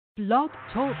Blog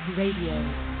Talk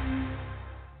Radio.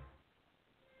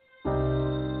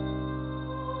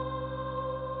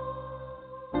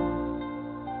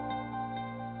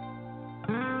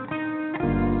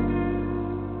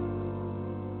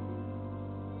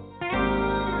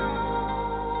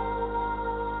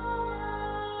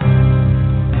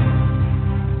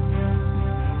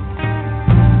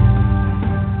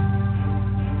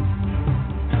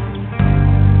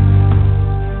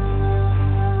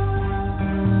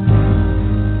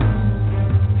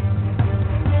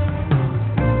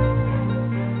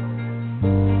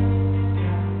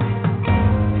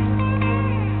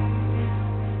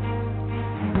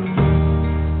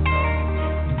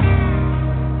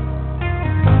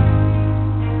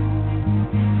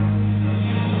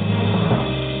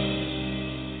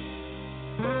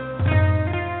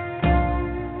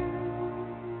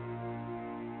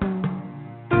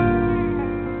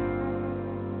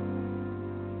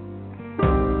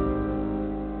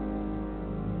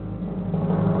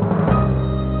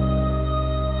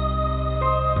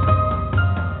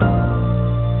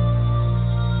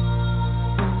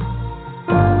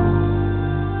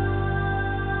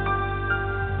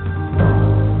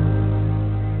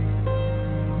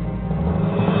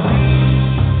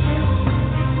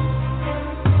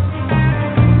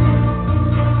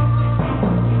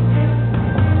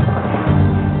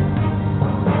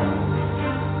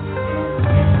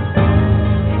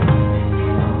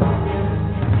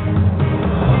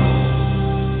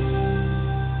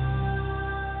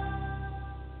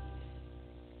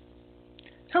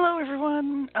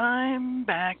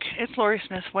 Lori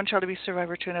Smith, one child abuse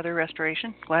survivor to another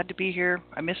restoration. Glad to be here.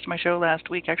 I missed my show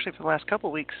last week, actually for the last couple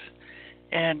of weeks,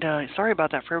 and sorry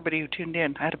about that for everybody who tuned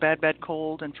in. I had a bad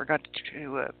cold and forgot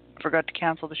to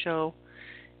cancel the show,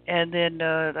 and then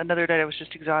another day I was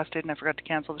just exhausted and I forgot to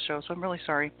cancel the show. So I'm really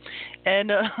sorry.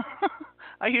 And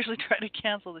I usually try to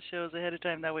cancel the shows ahead of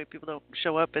time, that way people don't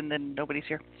show up and then nobody's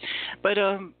here. But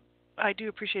I do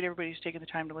appreciate everybody who's taking the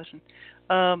time to listen.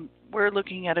 We're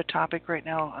looking at a topic right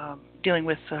now dealing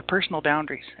with personal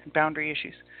boundaries and boundary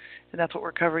issues, and that's what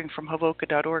we're covering from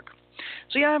Hovoka.org.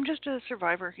 So yeah, I'm just a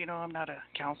survivor. You know, I'm not a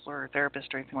counselor or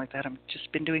therapist or anything like that. I've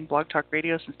just been doing Blog Talk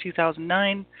Radio since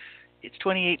 2009. It's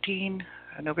 2018,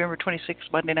 November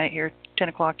 26th, Monday night here, 10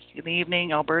 o'clock in the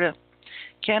evening, Alberta,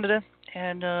 Canada.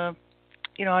 And,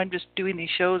 you know, I'm just doing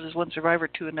these shows as one survivor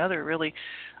to another, really,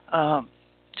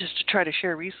 just to try to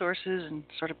share resources and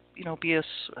sort of, you know, be a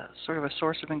sort of a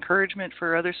source of encouragement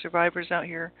for other survivors out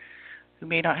here who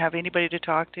may not have anybody to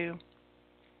talk to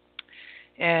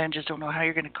and just don't know how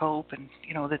you're going to cope, and,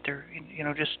 you know, that they're, you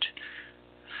know, just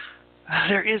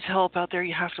there is help out there.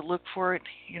 You have to look for it.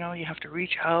 You know, you have to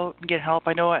reach out and get help.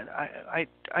 I know I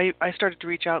started to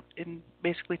reach out in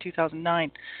basically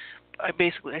 2009. I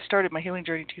started my healing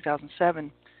journey in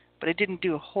 2007, but I didn't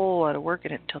do a whole lot of work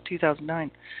in it until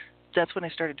 2009. That's when I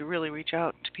started to really reach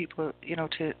out to people, you know,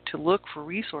 to look for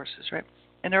resources, right?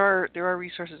 And there are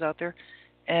resources out there,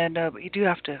 and but you do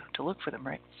have to look for them,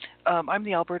 right? I'm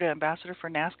the Alberta Ambassador for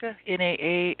NASCA,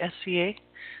 NAASCA.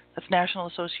 That's National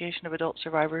Association of Adult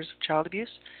Survivors of Child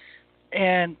Abuse,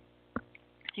 and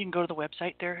you can go to the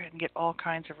website there and get all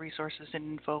kinds of resources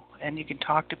and info, and you can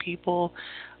talk to people.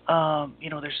 You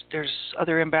know, there's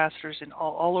other ambassadors in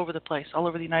all over the place, all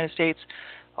over the United States,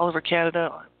 all over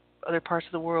Canada, other parts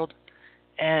of the world.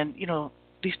 And, you know,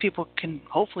 these people can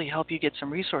hopefully help you get some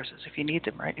resources if you need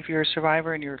them, right? If you're a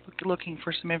survivor and you're looking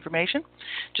for some information,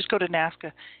 just go to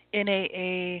NASCA,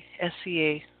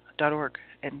 NAASCA.org,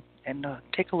 and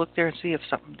take a look there and see if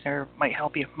something there might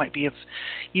help you, might be of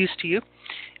use to you.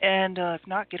 And if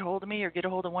not, get a hold of me or get a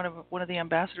hold of one of the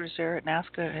ambassadors there at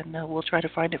NASCA, and we'll try to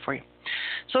find it for you.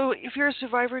 So if you're a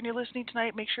survivor and you're listening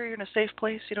tonight, make sure you're in a safe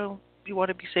place. You know, you want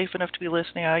to be safe enough to be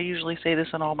listening. I usually say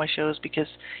this on all my shows because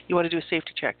you want to do a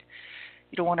safety check.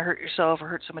 You don't want to hurt yourself or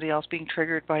hurt somebody else being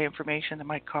triggered by information that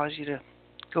might cause you to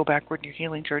go backward in your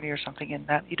healing journey or something, and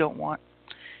that you don't want.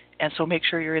 And so make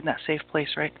sure you're in that safe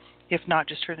place, right? If not,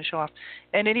 just turn the show off.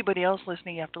 And anybody else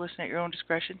listening, you have to listen at your own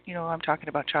discretion. You know, I'm talking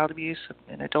about child abuse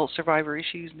and adult survivor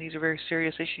issues, and these are very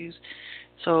serious issues.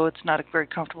 So it's not a very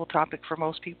comfortable topic for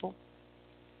most people.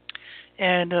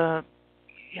 And,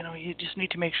 you know, you just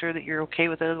need to make sure that you're okay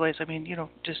with it. Otherwise, I mean, you know,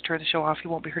 just turn the show off. You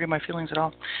won't be hurting my feelings at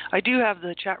all. I do have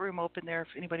the chat room open there if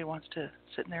anybody wants to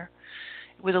sit in there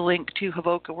with a link to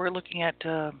Hovoka. We're looking at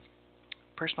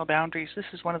personal boundaries. This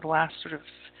is one of the last sort of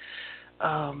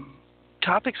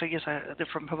topics, I guess,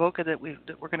 from Hovoka that we're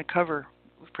going to cover.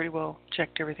 We've pretty well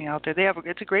checked everything out there.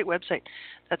 It's a great website.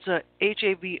 That's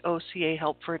HAVOCA,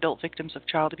 Help for Adult Victims of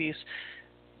Child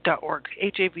Abuse.org,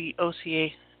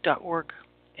 HAVOCA.org.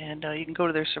 And you can go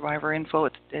to their survivor info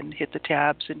and hit the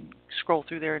tabs and scroll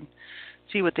through there and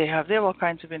see what they have. They have all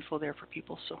kinds of info there for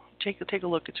people, so take a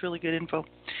look. It's really good info.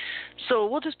 So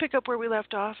we'll just pick up where we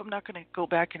left off. I'm not going to go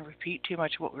back and repeat too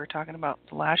much of what we were talking about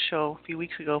the last show a few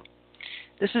weeks ago.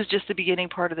 This is just the beginning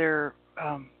part of their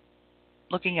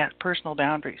looking at personal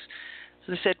boundaries.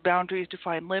 So they said boundaries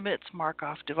define limits, mark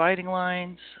off dividing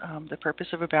lines. The purpose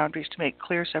of a boundary is to make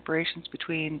clear separations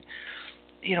between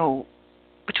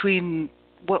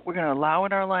what we're going to allow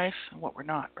in our life and what we're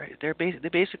not. Right? They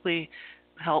basically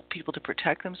help people to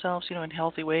protect themselves, in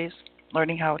healthy ways,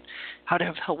 learning how to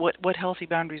have what healthy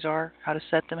boundaries are, how to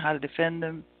set them, how to defend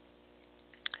them.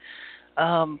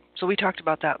 So we talked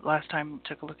about that last time,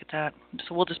 took a look at that.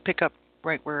 So we'll just pick up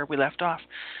right where we left off.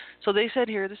 So they said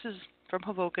here, this is from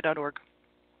Hovoka.org,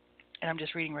 and I'm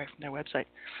just reading right from their website.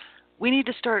 We need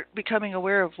to start becoming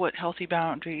aware of what healthy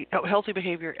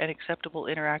behavior and acceptable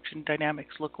interaction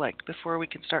dynamics look like before we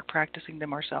can start practicing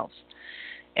them ourselves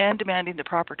and demanding the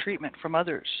proper treatment from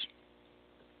others.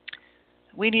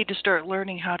 We need to start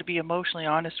learning how to be emotionally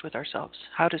honest with ourselves,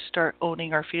 how to start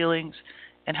owning our feelings,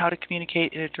 and how to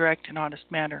communicate in a direct and honest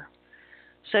manner.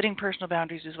 Setting personal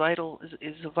boundaries is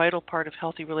a vital part of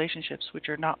healthy relationships, which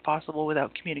are not possible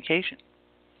without communication.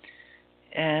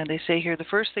 And they say here, the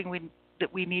first thing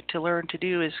that we need to learn to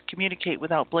do is communicate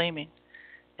without blaming.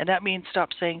 And that means stop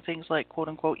saying things like, quote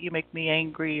unquote, you make me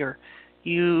angry, or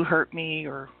you hurt me,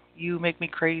 or you make me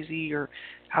crazy, or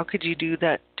how could you do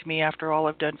that to me after all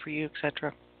I've done for you,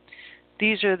 etc.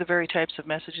 These are the very types of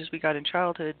messages we got in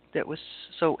childhood that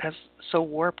has so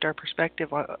warped our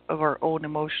perspective of our own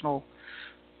emotional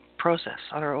process,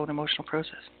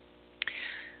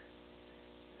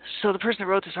 So the person that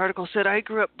wrote this article said, I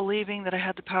grew up believing that I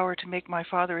had the power to make my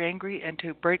father angry and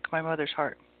to break my mother's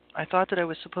heart. I thought that I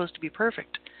was supposed to be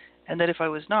perfect, and that if I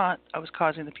was not, I was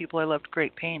causing the people I loved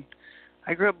great pain.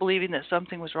 I grew up believing that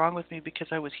something was wrong with me because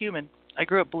I was human. I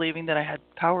grew up believing that I had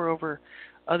power over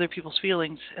other people's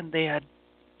feelings, and they had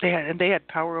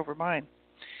power over mine.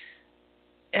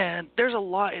 And there's a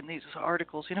lot in these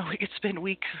articles. We could spend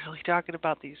weeks really talking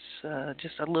about these,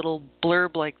 just a little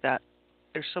blurb like that.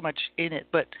 There's so much in it,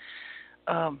 but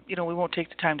we won't take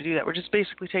the time to do that. We're just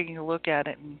basically taking a look at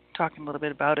it and talking a little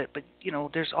bit about it. But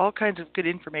there's all kinds of good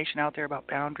information out there about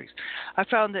boundaries. I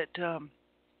found that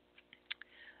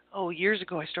years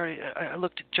ago I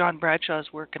looked at John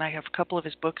Bradshaw's work, and I have a couple of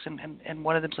his books, and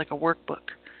one of them's like a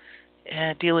workbook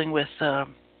dealing with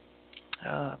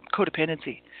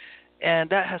codependency, and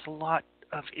that has a lot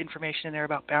of information in there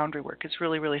about boundary work. It's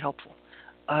really, really helpful.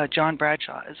 John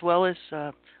Bradshaw, as well as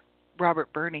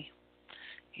Robert Burney.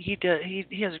 He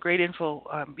has great info.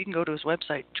 You can go to his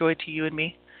website, Joy to You and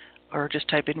Me, or just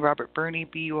type in Robert Burney,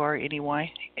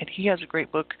 Burney, and he has a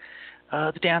great book,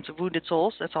 The Dance of Wounded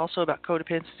Souls. That's also about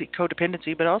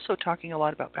codependency, but also talking a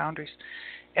lot about boundaries.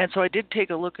 And so I did take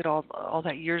a look at all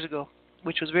that years ago,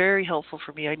 which was very helpful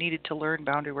for me. I needed to learn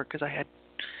boundary work because I had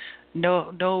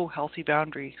no healthy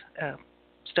boundary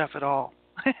stuff at all.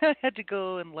 I had to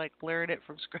go and learn it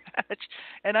from scratch,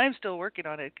 and I'm still working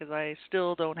on it because I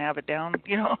still don't have it down,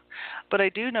 But I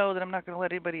do know that I'm not going to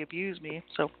let anybody abuse me.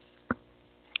 So,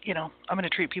 I'm going to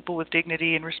treat people with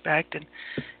dignity and respect and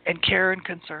care and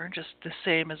concern, just the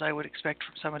same as I would expect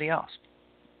from somebody else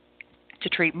to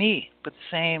treat me with the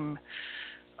same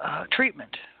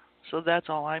treatment. So that's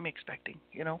all I'm expecting,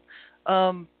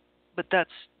 But that's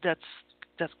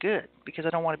good because I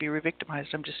don't want to be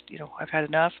re-victimized. I'm just, I've had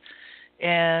enough.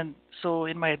 And so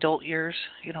in my adult years,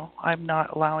 I'm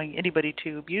not allowing anybody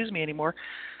to abuse me anymore.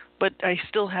 But I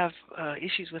still have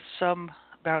issues with some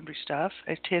boundary stuff.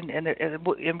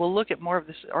 And we'll look at more of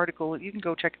this article. You can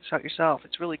go check this out yourself.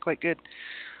 It's really quite good.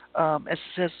 As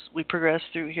we progress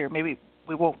through here, maybe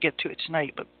we won't get to it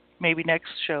tonight, but maybe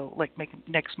next show,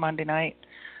 next Monday night,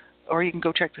 or you can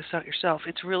go check this out yourself.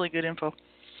 It's really good info.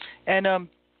 And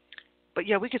but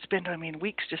yeah, we could spend,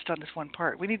 weeks just on this one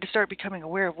part. We need to start becoming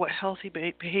aware of what healthy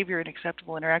behavior and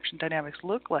acceptable interaction dynamics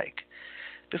look like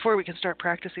before we can start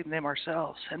practicing them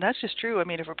ourselves. And that's just true.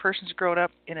 If a person's grown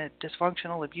up in a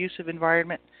dysfunctional, abusive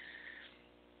environment,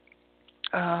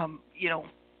 not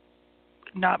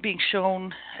being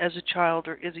shown as a child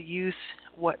or as a youth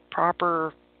what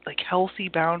proper, healthy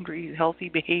boundaries, healthy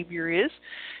behavior is,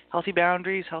 healthy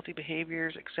boundaries, healthy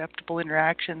behaviors, acceptable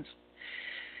interactions,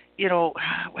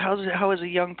 how is a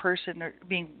young person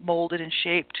being molded and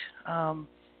shaped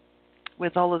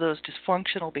with all of those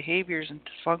dysfunctional behaviors and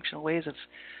dysfunctional ways of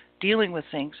dealing with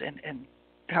things, and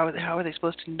how are they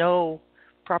supposed to know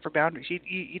proper boundaries?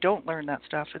 You don't learn that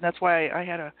stuff, and that's why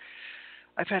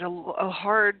I've had a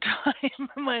hard time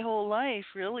my whole life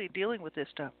really dealing with this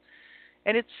stuff,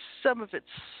 and some of it's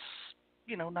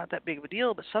not that big of a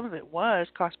deal, but some of it was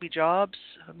cost me jobs,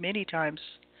 many times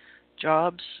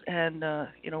jobs, and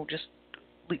just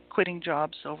quitting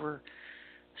jobs over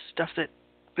stuff that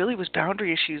really was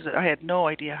boundary issues that I had no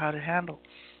idea how to handle.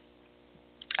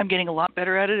 I'm getting a lot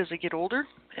better at it as I get older,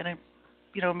 and I,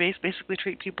 basically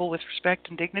treat people with respect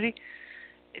and dignity,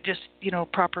 just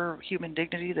proper human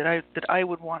dignity that I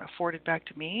would want afforded back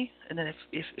to me. And then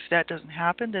if that doesn't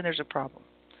happen, then there's a problem,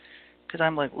 because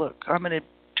I'm like, look, I'm going to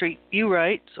treat you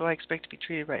right, so I expect to be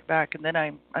treated right back. And then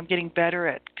I'm getting better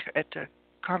at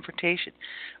confrontation,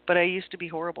 but I used to be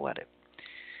horrible at it.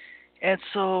 And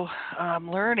so I'm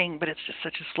learning, but it's just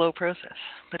such a slow process.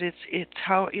 But it's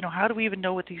how how do we even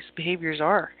know what these behaviors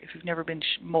are if you've never been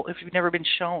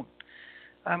shown?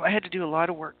 I had to do a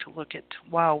lot of work to look at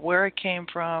where I came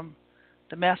from,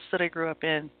 the mess that I grew up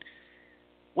in,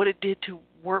 what it did to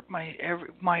warp my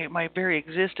very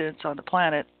existence on the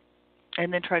planet,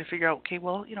 and then try to figure out, okay,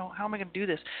 well, how am I going to do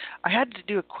this? I had to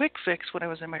do a quick fix when I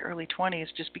was in my early 20s,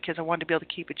 just because I wanted to be able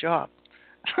to keep a job.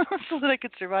 So that I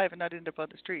could survive and not end up on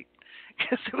the street,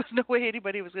 because there was no way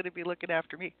anybody was going to be looking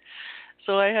after me.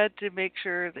 So I had to make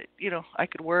sure that I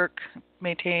could work,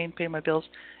 maintain, pay my bills,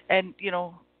 and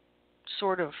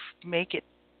sort of make it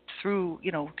through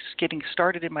getting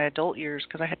started in my adult years,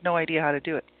 because I had no idea how to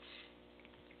do it.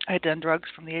 I had done drugs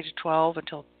from the age of 12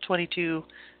 until 22,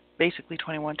 basically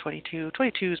 21, 22.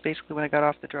 22 is basically when I got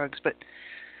off the drugs, but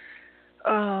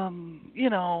I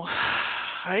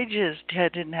just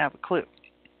didn't have a clue.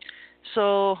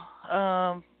 So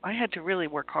I had to really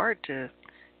work hard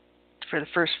for the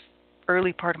first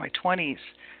early part of my 20s,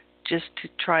 just to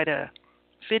try to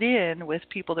fit in with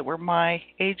people that were my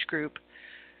age group,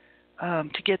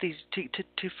 to get these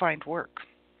to find work,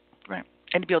 right,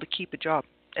 and to be able to keep a job.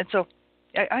 And so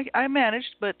I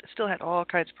managed, but still had all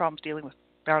kinds of problems dealing with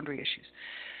boundary issues.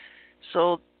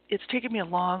 So it's taken me a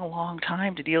long, long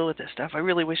time to deal with this stuff. I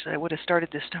really wish that I would have started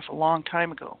this stuff a long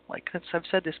time ago. Like, I've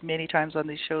said this many times on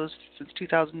these shows since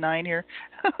 2009 here.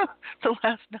 The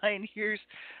last 9 years,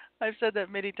 I've said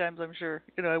that many times, I'm sure.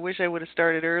 I wish I would have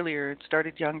started earlier and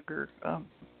started younger,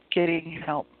 getting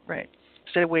help, right,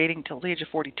 instead of waiting till the age of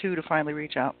 42 to finally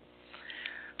reach out.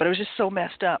 But I was just so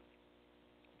messed up.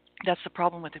 That's the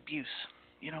problem with abuse,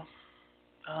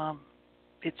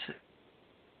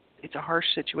 It's a harsh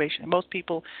situation. And most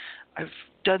people, I've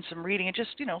done some reading and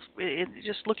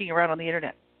just looking around on the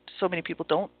internet, so many people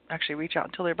don't actually reach out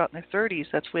until they're about in their 30s.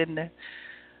 That's when they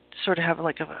sort of have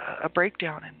like a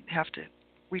breakdown and have to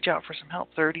reach out for some help.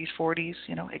 30s, 40s,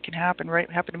 it can happen, right?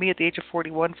 It happened to me at the age of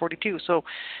 41, 42. So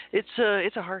it's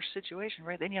a harsh situation,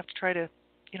 right? Then you have to try to,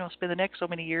 spend the next so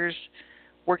many years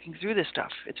working through this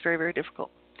stuff. It's very, very difficult.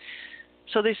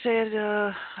 So they said,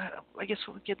 I guess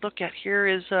what we could look at here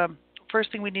is,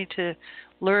 first thing we need to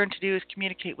learn to do is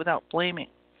communicate without blaming.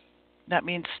 That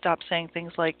means stop saying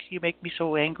things like, you make me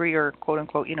so angry, or quote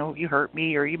unquote, you hurt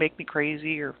me, or you make me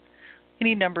crazy, or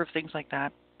any number of things like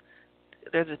that.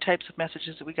 They're the types of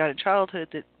messages that we got in childhood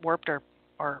that warped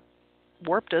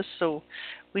us. So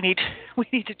we need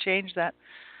to change that.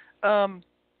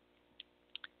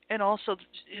 And also,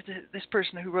 this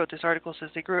person who wrote this article says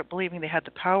they grew up believing they had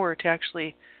the power to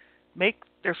actually make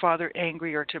their father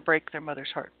angry or to break their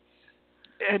mother's heart.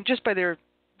 And just by their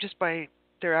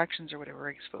actions or whatever,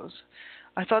 I suppose.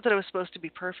 I thought that I was supposed to be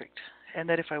perfect, and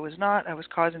that if I was not, I was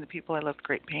causing the people I loved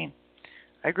great pain.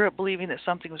 I grew up believing that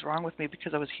something was wrong with me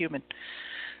because I was human.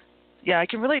 Yeah, I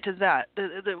can relate to that.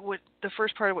 The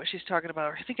first part of what she's talking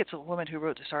about, I think it's a woman who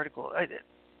wrote this article.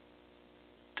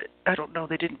 I don't know,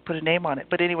 they didn't put a name on it.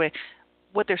 But anyway,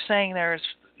 what they're saying there is,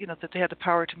 that they had the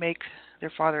power to make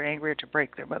their father angry or to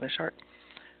break their mother's heart.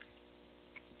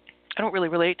 I don't really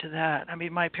relate to that. I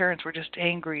mean, my parents were just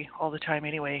angry all the time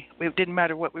anyway. It didn't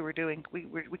matter what we were doing. We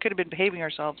could have been behaving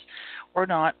ourselves or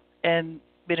not and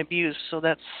been abused. So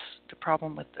that's the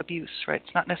problem with abuse, right?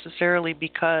 It's not necessarily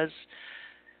because,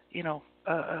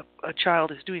 a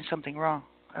child is doing something wrong.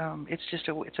 It's just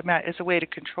it's a way to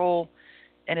control,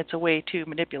 and it's a way to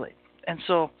manipulate. And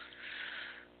so,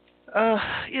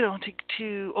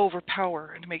 to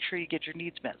overpower and to make sure you get your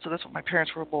needs met. So that's what my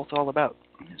parents were both all about,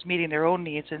 is meeting their own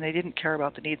needs, and they didn't care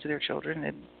about the needs of their children,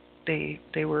 and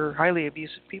they were highly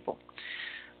abusive people.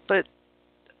 But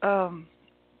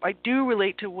I do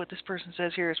relate to what this person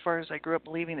says here as far as I grew up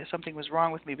believing that something was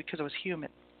wrong with me because I was human.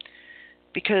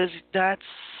 Because that's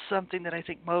something that I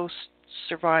think most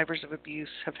survivors of abuse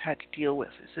have had to deal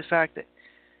with, is the fact that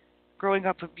growing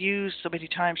up abused so many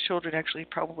times, children actually,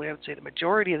 probably I would say the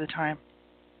majority of the time,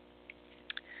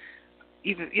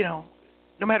 even,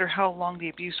 no matter how long the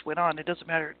abuse went on, it doesn't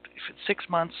matter if it's 6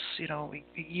 months, a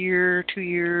year, 2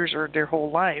 years, or their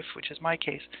whole life, which is my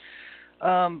case.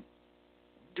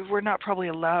 we're not probably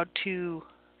allowed to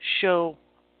show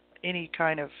any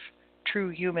kind of true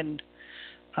human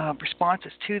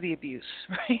responses to the abuse,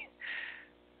 right?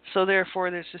 So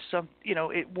therefore, there's just some,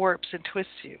 it warps and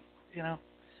twists you.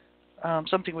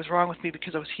 Something was wrong with me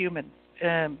because I was human.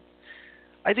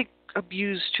 I think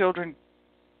abused children,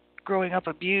 growing up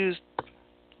abused,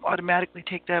 automatically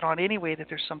take that on anyway, that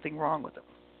there's something wrong with them.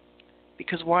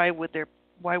 Because why would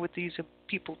these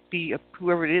people be,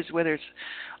 whoever it is, whether it's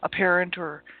a parent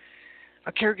or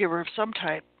a caregiver of some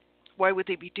type, why would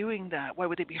they be doing that? Why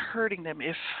would they be hurting them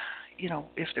if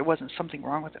there wasn't something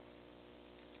wrong with them?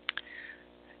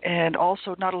 And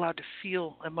also not allowed to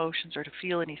feel emotions or to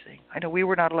feel anything. I know we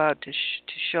were not allowed to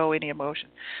show any emotion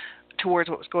towards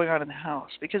what was going on in the house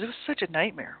because it was such a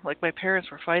nightmare. Like, my parents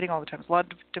were fighting all the time. There was a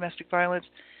lot of domestic violence,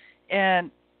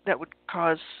 and that would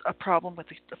cause a problem with,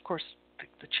 of course,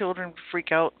 the children would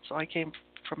freak out. So I came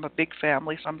from a big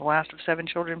family, so I'm the last of 7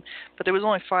 children, but there was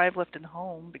only 5 left in the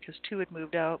home because 2 had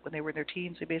moved out when they were in their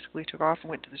teens. They basically took off and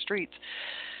went to the streets.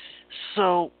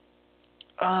 So,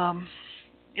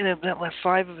 that left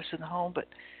 5 of us in the home, but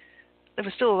there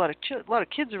was still a lot of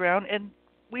kids around, and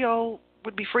we all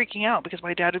would be freaking out because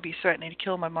my dad would be threatening to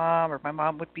kill my mom, or my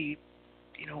mom would be,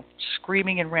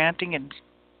 screaming and ranting and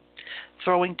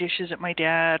throwing dishes at my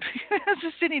dad.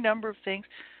 Just any number of things.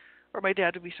 Or my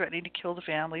dad would be threatening to kill the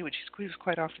family, which he was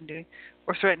quite often doing,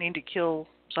 or threatening to kill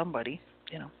somebody,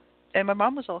 And my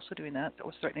mom was also doing that. That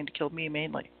was threatening to kill me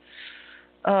mainly.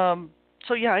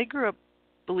 So yeah, I grew up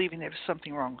believing there was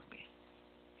something wrong with me.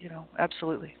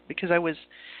 Absolutely, because I was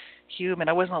human.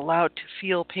 I wasn't allowed to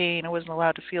feel pain. I wasn't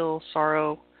allowed to feel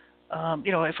sorrow.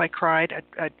 If I cried,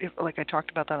 like I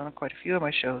talked about that on quite a few of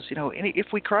my shows. If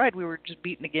we cried, we were just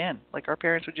beaten again. Like, our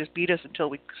parents would just beat us until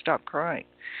we stopped crying.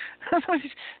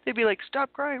 They'd be like,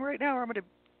 "Stop crying right now, or I'm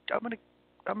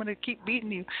gonna keep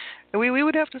beating you." And we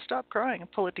would have to stop crying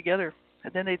and pull it together,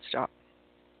 and then they'd stop.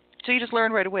 So you just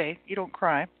learn right away. You don't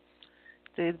cry.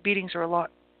 The beatings are a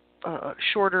lot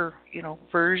shorter,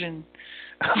 version,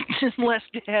 less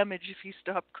damage if you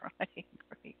stop crying,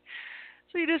 right?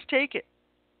 So you just take it,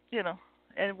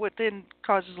 and what then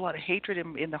causes a lot of hatred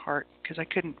in the heart, because I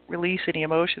couldn't release any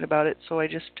emotion about it, so I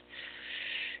just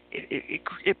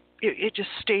it just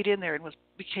stayed in there and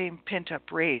became pent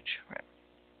up rage. Right?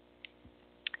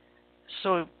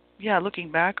 So yeah, looking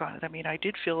back on it, I mean, I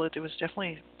did feel that there was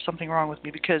definitely something wrong with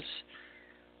me because,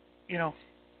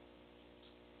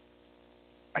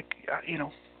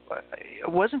 I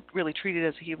wasn't really treated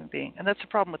as a human being, and that's the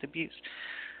problem with abuse.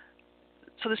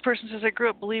 So this person says, I grew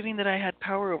up believing that I had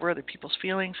power over other people's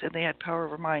feelings and they had power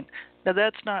over mine. Now,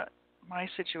 that's not my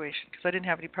situation because I didn't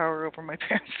have any power over my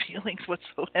parents' feelings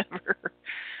whatsoever.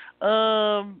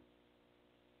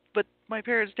 But my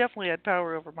parents definitely had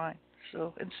power over mine,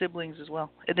 and siblings as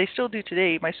well. And they still do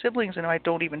today. My siblings and I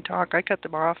don't even talk. I cut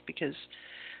them off because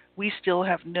we still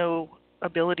have no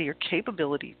ability or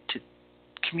capability to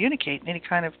communicate in any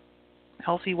kind of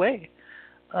healthy way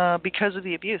because of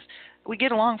the abuse. We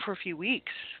get along for a few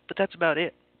weeks, but that's about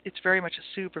it. It's very much a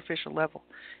superficial level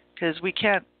because we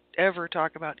can't ever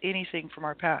talk about anything from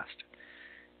our past,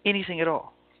 anything at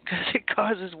all, because it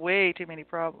causes way too many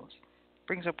problems,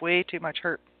 brings up way too much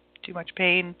hurt, too much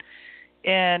pain,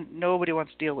 and nobody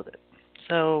wants to deal with it.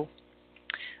 So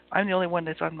I'm the only one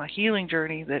that's on my healing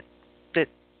journey that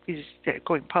is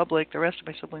going public. The rest of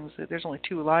my siblings, there's only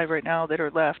 2 alive right now that are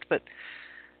left, but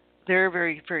they're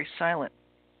very, very silent.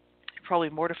 Probably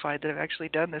mortified that I've actually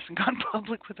done this and gone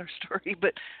public with our story,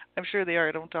 but I'm sure they are.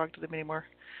 I don't talk to them anymore.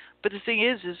 But the thing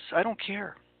is I don't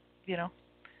care. This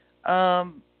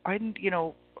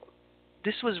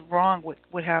was wrong.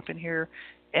 What happened here,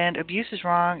 and abuse is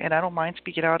wrong, and I don't mind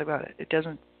speaking out about it.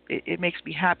 It makes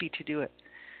me happy to do it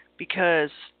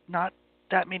because not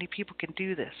that many people can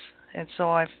do this. And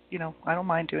so I don't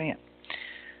mind doing it.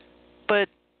 But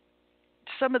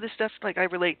some of the stuff, like, I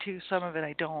relate to, some of it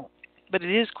I don't. But it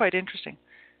is quite interesting.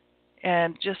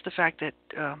 And just the fact that,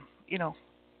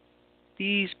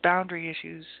 these boundary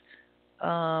issues,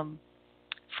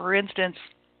 for instance,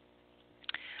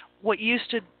 what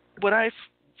I've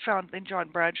found in John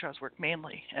Bradshaw's work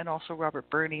mainly, and also Robert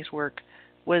Burney's work,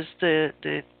 was the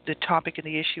topic and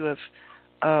the issue of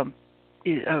what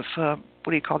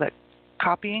do you call that,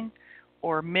 copying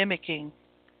or mimicking,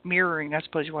 mirroring, I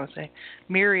suppose you want to say,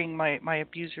 mirroring my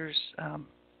abuser's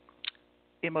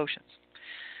emotions.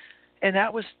 And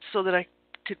that was so that I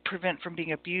could prevent from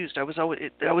being abused. I was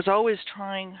always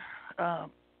trying,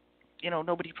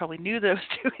 nobody probably knew that I was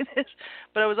doing this,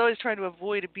 but I was always trying to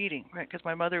avoid a beating, right? Because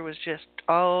my mother was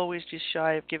always just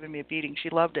shy of giving me a beating.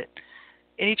 She loved it.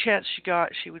 Any chance she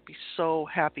got, she would be so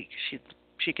happy.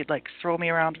 She could, like, throw me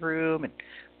around the room and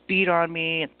beat on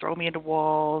me and throw me into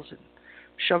walls and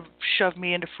shove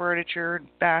me into furniture and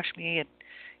bash me and,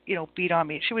 beat on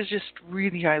me. She was just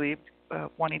really highly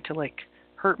wanting to, like,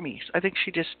 hurt me. I think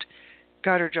she just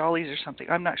got her jollies or something.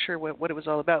 I'm not sure what it was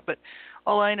all about, but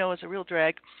all I know is a real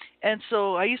drag. And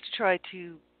so I used to try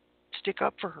to stick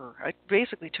up for her. I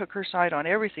basically took her side on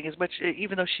everything, as much,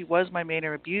 even though she was my main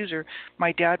abuser,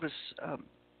 my dad was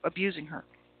abusing her.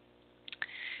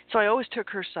 So I always took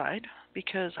her side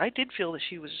because I did feel that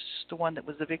she was the one that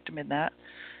was the victim in that.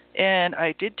 And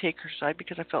I did take her side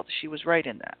because I felt that she was right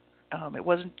in that. It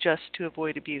wasn't just to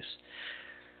avoid abuse.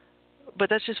 But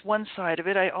that's just one side of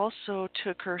it. I also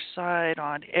took her side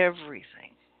on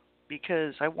everything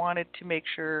because I wanted to make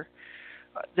sure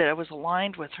that I was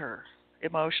aligned with her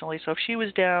emotionally. So if she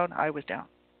was down, I was down.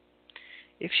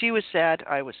 If she was sad,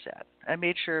 I was sad. I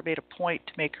made a point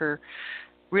to make her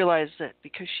realize that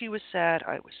because she was sad,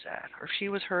 I was sad. Or if she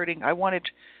was hurting, I wanted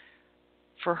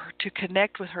for her to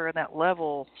connect with her on that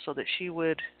level so that she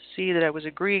would see that I was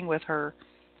agreeing with her,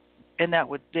 and that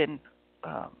would then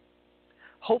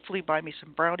hopefully buy me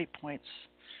some brownie points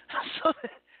so that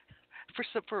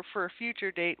for a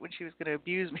future date when she was going to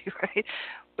abuse me, right?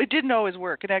 It didn't always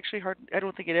work. It actually I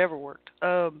don't think it ever worked.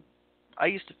 I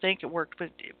used to think it worked,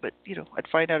 but I'd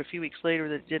find out a few weeks later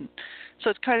that it didn't. So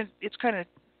it's kind of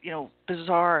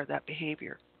bizarre, that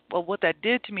behavior. Well, what that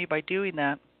did to me by doing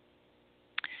that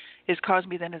is caused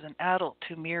me then as an adult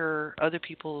to mirror other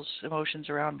people's emotions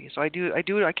around me. So I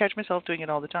catch myself doing it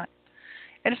all the time.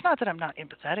 And it's not that I'm not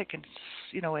empathetic, and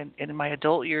in my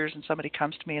adult years, and somebody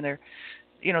comes to me and they're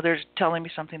telling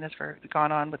me something that's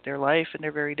gone on with their life, and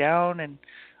they're very down and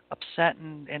upset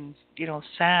and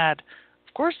sad.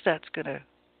 Of course, that's gonna,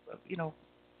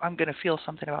 I'm gonna feel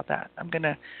something about that. I'm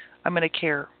gonna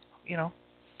care,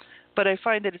 But I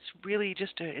find that it's really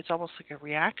just it's almost like a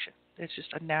reaction. It's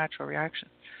just a natural reaction.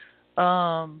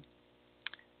 I'm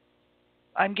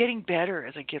getting better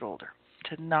as I get older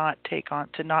to not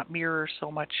mirror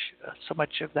so much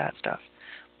of that stuff.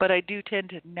 But I do tend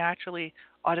to naturally,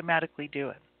 automatically do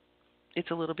it. It's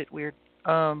a little bit weird.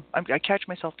 I catch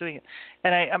myself doing it,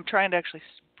 and I'm trying to actually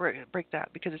break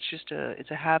that because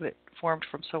it's a habit formed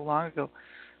from so long ago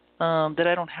that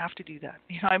I don't have to do that.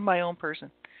 I'm my own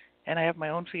person, and I have my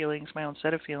own feelings, my own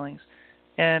set of feelings,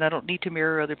 and I don't need to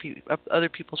mirror other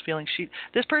people's feelings.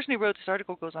 This person who wrote this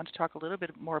article goes on to talk a little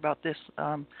bit more about this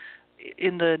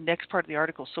in the next part of the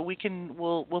article, so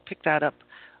we'll pick that up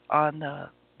on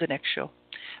the next show.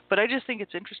 But I just think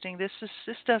it's interesting. This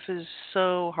stuff is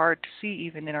so hard to see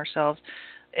even in ourselves,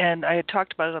 and I had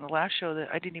talked about it on the last show that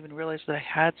I didn't even realize that I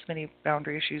had so many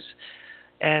boundary issues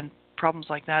and problems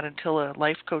like that until a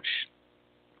life coach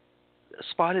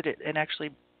spotted it and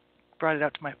actually brought it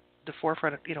out to the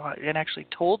forefront, and actually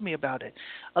told me about it.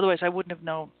 Otherwise, I wouldn't have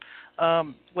known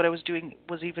what I was doing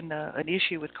was even an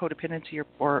issue with codependency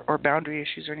or boundary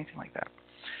issues or anything like that.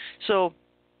 So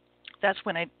that's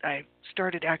when I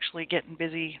started actually getting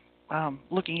busy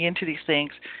looking into these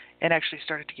things and actually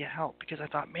started to get help because I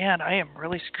thought, man, I am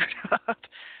really screwed up.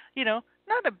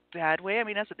 Not in a bad way. I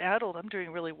mean, as an adult, I'm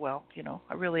doing really well.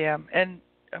 I really am. And,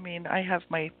 I mean, I have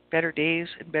my better days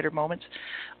and better moments.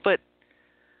 But,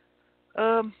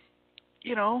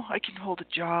 I can hold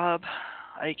a job.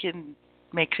 I can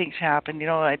make things happen.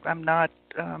 I'm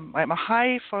a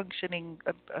high-functioning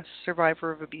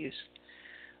survivor of abuse.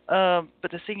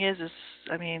 But the thing is,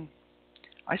 I mean,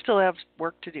 I still have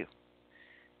work to do,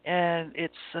 and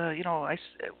it's,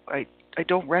 I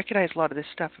don't recognize a lot of this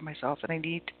stuff in myself, and I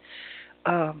need,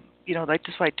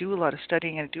 that's why I do a lot of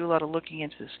studying and I do a lot of looking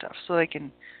into this stuff so I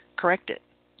can correct it,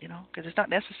 because it's not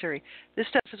necessary. This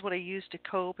stuff is what I used to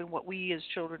cope, and what we as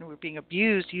children who were being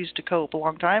abused used to cope a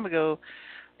long time ago,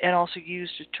 and also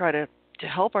used to try to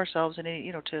help ourselves and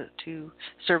to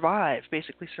survive,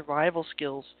 basically survival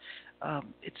skills.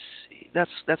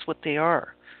 That's what they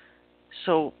are.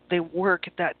 So they work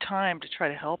at that time to try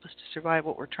to help us to survive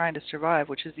what we're trying to survive,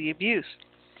 which is the abuse,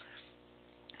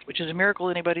 which is a miracle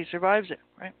anybody survives it,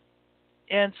 right?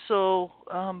 And so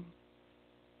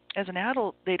as an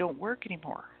adult, they don't work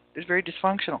anymore. It's very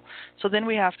dysfunctional. So then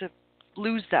we have to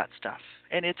lose that stuff,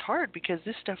 and it's hard because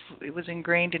this stuff, it was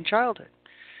ingrained in childhood.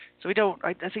 So we don't.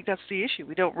 I think that's the issue.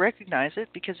 We don't recognize it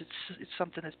because it's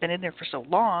something that's been in there for so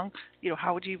long.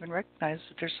 How would you even recognize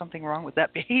that there's something wrong with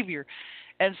that behavior?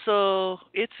 And so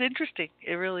it's interesting.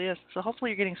 It really is. So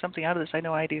hopefully you're getting something out of this. I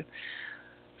know I do.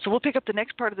 So we'll pick up the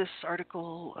next part of this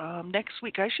article next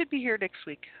week. I should be here next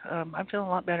week. I'm feeling a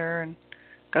lot better and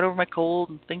got over my cold,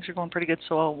 and things are going pretty good.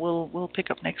 So we'll pick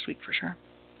up next week for sure.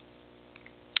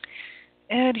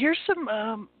 And here's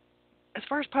some. As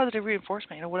far as positive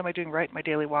reinforcement, what am I doing right in my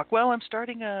daily walk? Well, I'm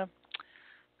starting a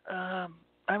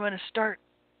to start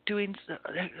doing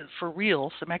for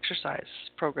real some exercise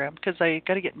program because I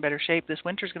got to get in better shape. This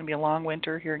winter's going to be a long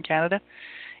winter here in Canada,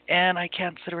 and I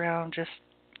can't sit around just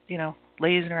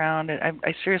lazing around.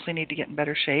 I seriously need to get in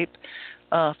better shape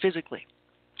physically.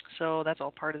 So that's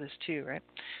all part of this too, right?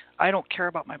 I don't care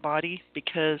about my body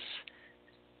because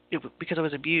I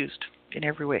was abused in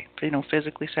every way,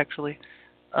 physically, sexually.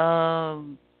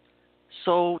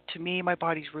 So to me, my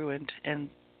body's ruined, and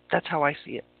that's how I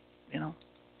see it.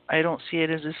 I don't see it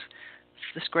as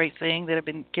this great thing that I've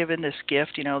been given, this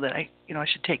gift, that I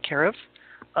should take care of.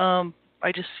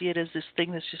 I just see it as this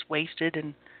thing that's just wasted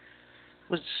and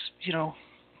was,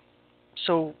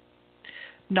 so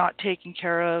not taken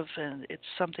care of, and it's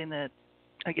something that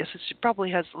I guess it probably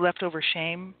has leftover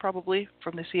shame probably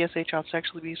from the CSA child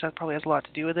sexual abuse. That probably has a lot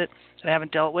to do with it that I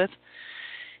haven't dealt with.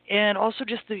 And also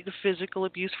just the physical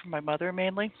abuse from my mother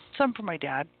mainly. Some from my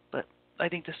dad, but I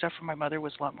think the stuff from my mother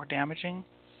was a lot more damaging.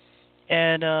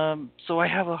 And so I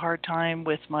have a hard time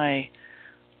with myself,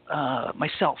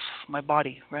 my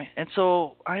body, right? And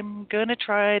so I'm going to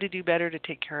try to do better to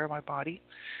take care of my body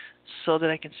so that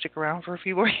I can stick around for a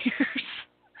few more years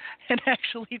and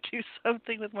actually do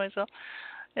something with myself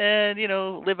and,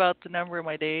 live out the number of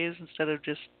my days instead of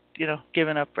just,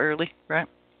 giving up early, right?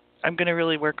 I'm going to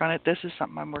really work on it. This is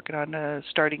something I'm working on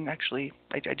starting actually.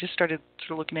 I just started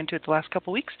sort of looking into it the last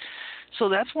couple of weeks. So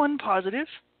that's one positive.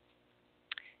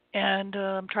 And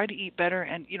I'm trying to eat better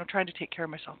and, trying to take care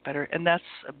of myself better. And that's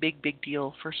a big, big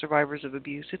deal for survivors of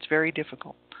abuse. It's very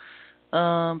difficult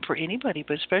for anybody,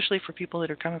 but especially for people that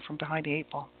are coming from behind the eight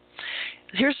ball.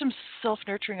 Here's some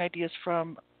self-nurturing ideas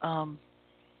from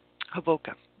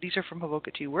Hovoka. These are from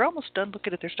Hovoka too. We're almost done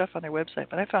looking at their stuff on their website,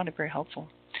 but I found it very helpful.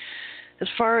 As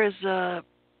far as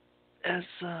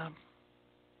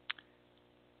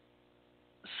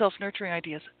self-nurturing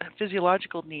ideas,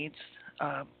 physiological needs,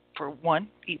 for one,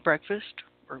 eat breakfast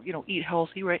or, eat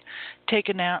healthy, right? Take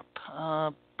a nap,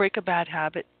 break a bad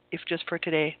habit, if just for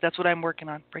today. That's what I'm working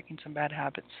on, breaking some bad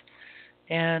habits.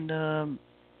 And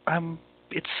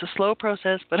it's a slow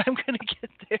process, but I'm going to get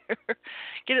there.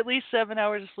 Get at least 7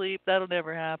 hours of sleep. That'll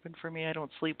never happen for me. I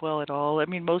don't sleep well at all. I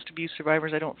mean, most abuse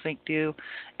survivors I don't think do.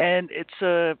 And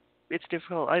it's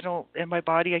difficult. In my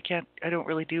body, I don't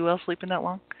really do well sleeping that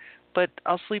long. But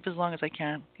I'll sleep as long as I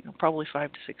can, probably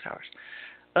 5 to 6 hours.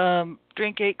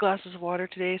 Drink 8 glasses of water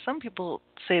today. Some people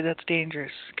say that's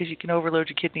dangerous because you can overload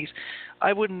your kidneys.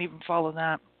 I wouldn't even follow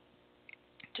that.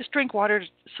 Just drink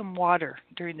some water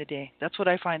during the day. That's what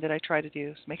I find that I try to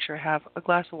do, is make sure I have a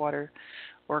glass of water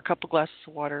or a couple glasses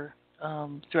of water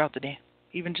throughout the day.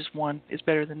 Even just one is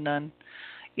better than none.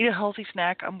 Eat a healthy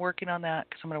snack. I'm working on that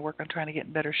because I'm going to work on trying to get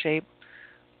in better shape.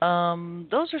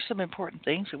 Those are some important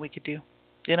things that we could do,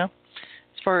 as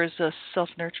far as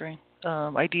self-nurturing.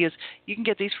 Ideas. You can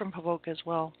get these from Hovoka as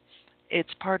well.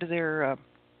 It's part of their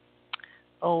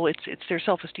it's their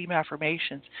self-esteem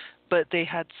affirmations, but they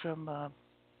had some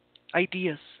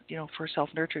ideas, for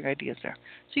self-nurturing ideas there.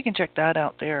 So you can check that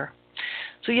out there.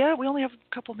 So yeah, we only have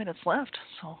a couple minutes left.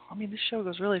 So this show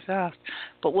goes really fast,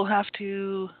 but we'll have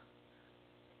to.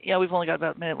 Yeah, we've only got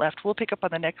about a minute left. We'll pick up on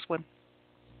the next one.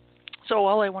 So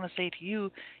all I want to say to you,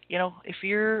 if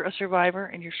you're a survivor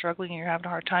and you're struggling and you're having a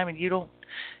hard time and you don't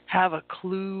have a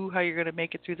clue how you're going to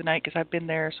make it through the night, because I've been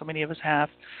there, so many of us have,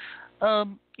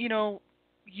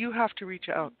 you have to reach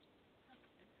out.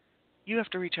 You have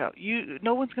to reach out.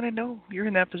 No one's going to know you're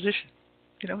in that position,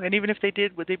 and even if they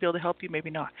did, would they be able to help you? Maybe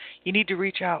not. You need to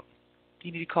reach out.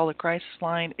 You need to call a crisis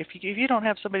line. If you don't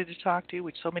have somebody to talk to,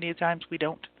 which so many times we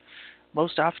don't,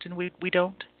 most often we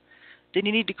don't, then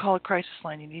you need to call a crisis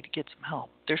line. You need to get some help.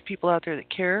 There's people out there that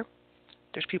care.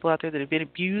 There's people out there that have been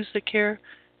abused that care,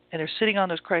 and they're sitting on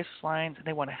those crisis lines and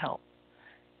they want to help.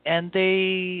 And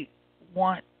they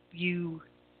want you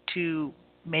to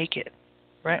make it,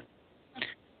 right?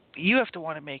 You have to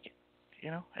want to make it,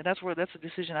 and that's a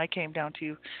decision I came down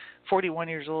to, 41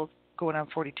 years old, going on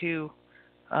 42,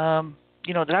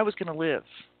 that I was going to live.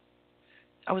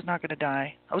 I was not going to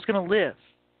die. I was going to live.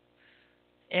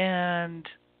 And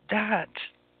that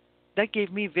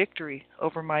gave me victory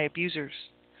over my abusers.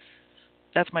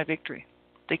 That's my victory.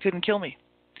 They couldn't kill me.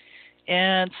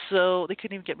 And so they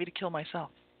couldn't even get me to kill myself,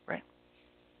 right?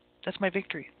 That's my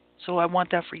victory. So I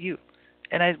want that for you.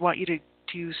 And I want you to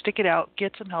stick it out,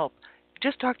 get some help.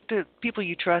 Just talk to people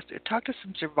you trust. Talk to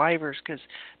some survivors, because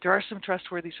there are some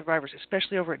trustworthy survivors,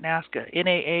 especially over at NAASCA,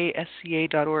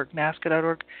 NAASCA.org,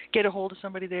 NAASCA.org. Get a hold of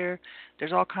somebody there.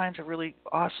 There's all kinds of really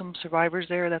awesome survivors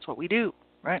there. That's what we do,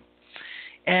 right?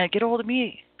 And get a hold of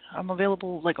me. I'm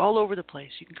available all over the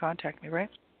place. You can contact me, right?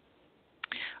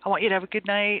 I want you to have a good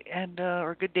night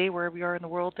or a good day wherever you are in the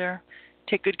world there.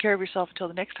 Take good care of yourself until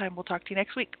the next time. We'll talk to you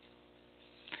next week.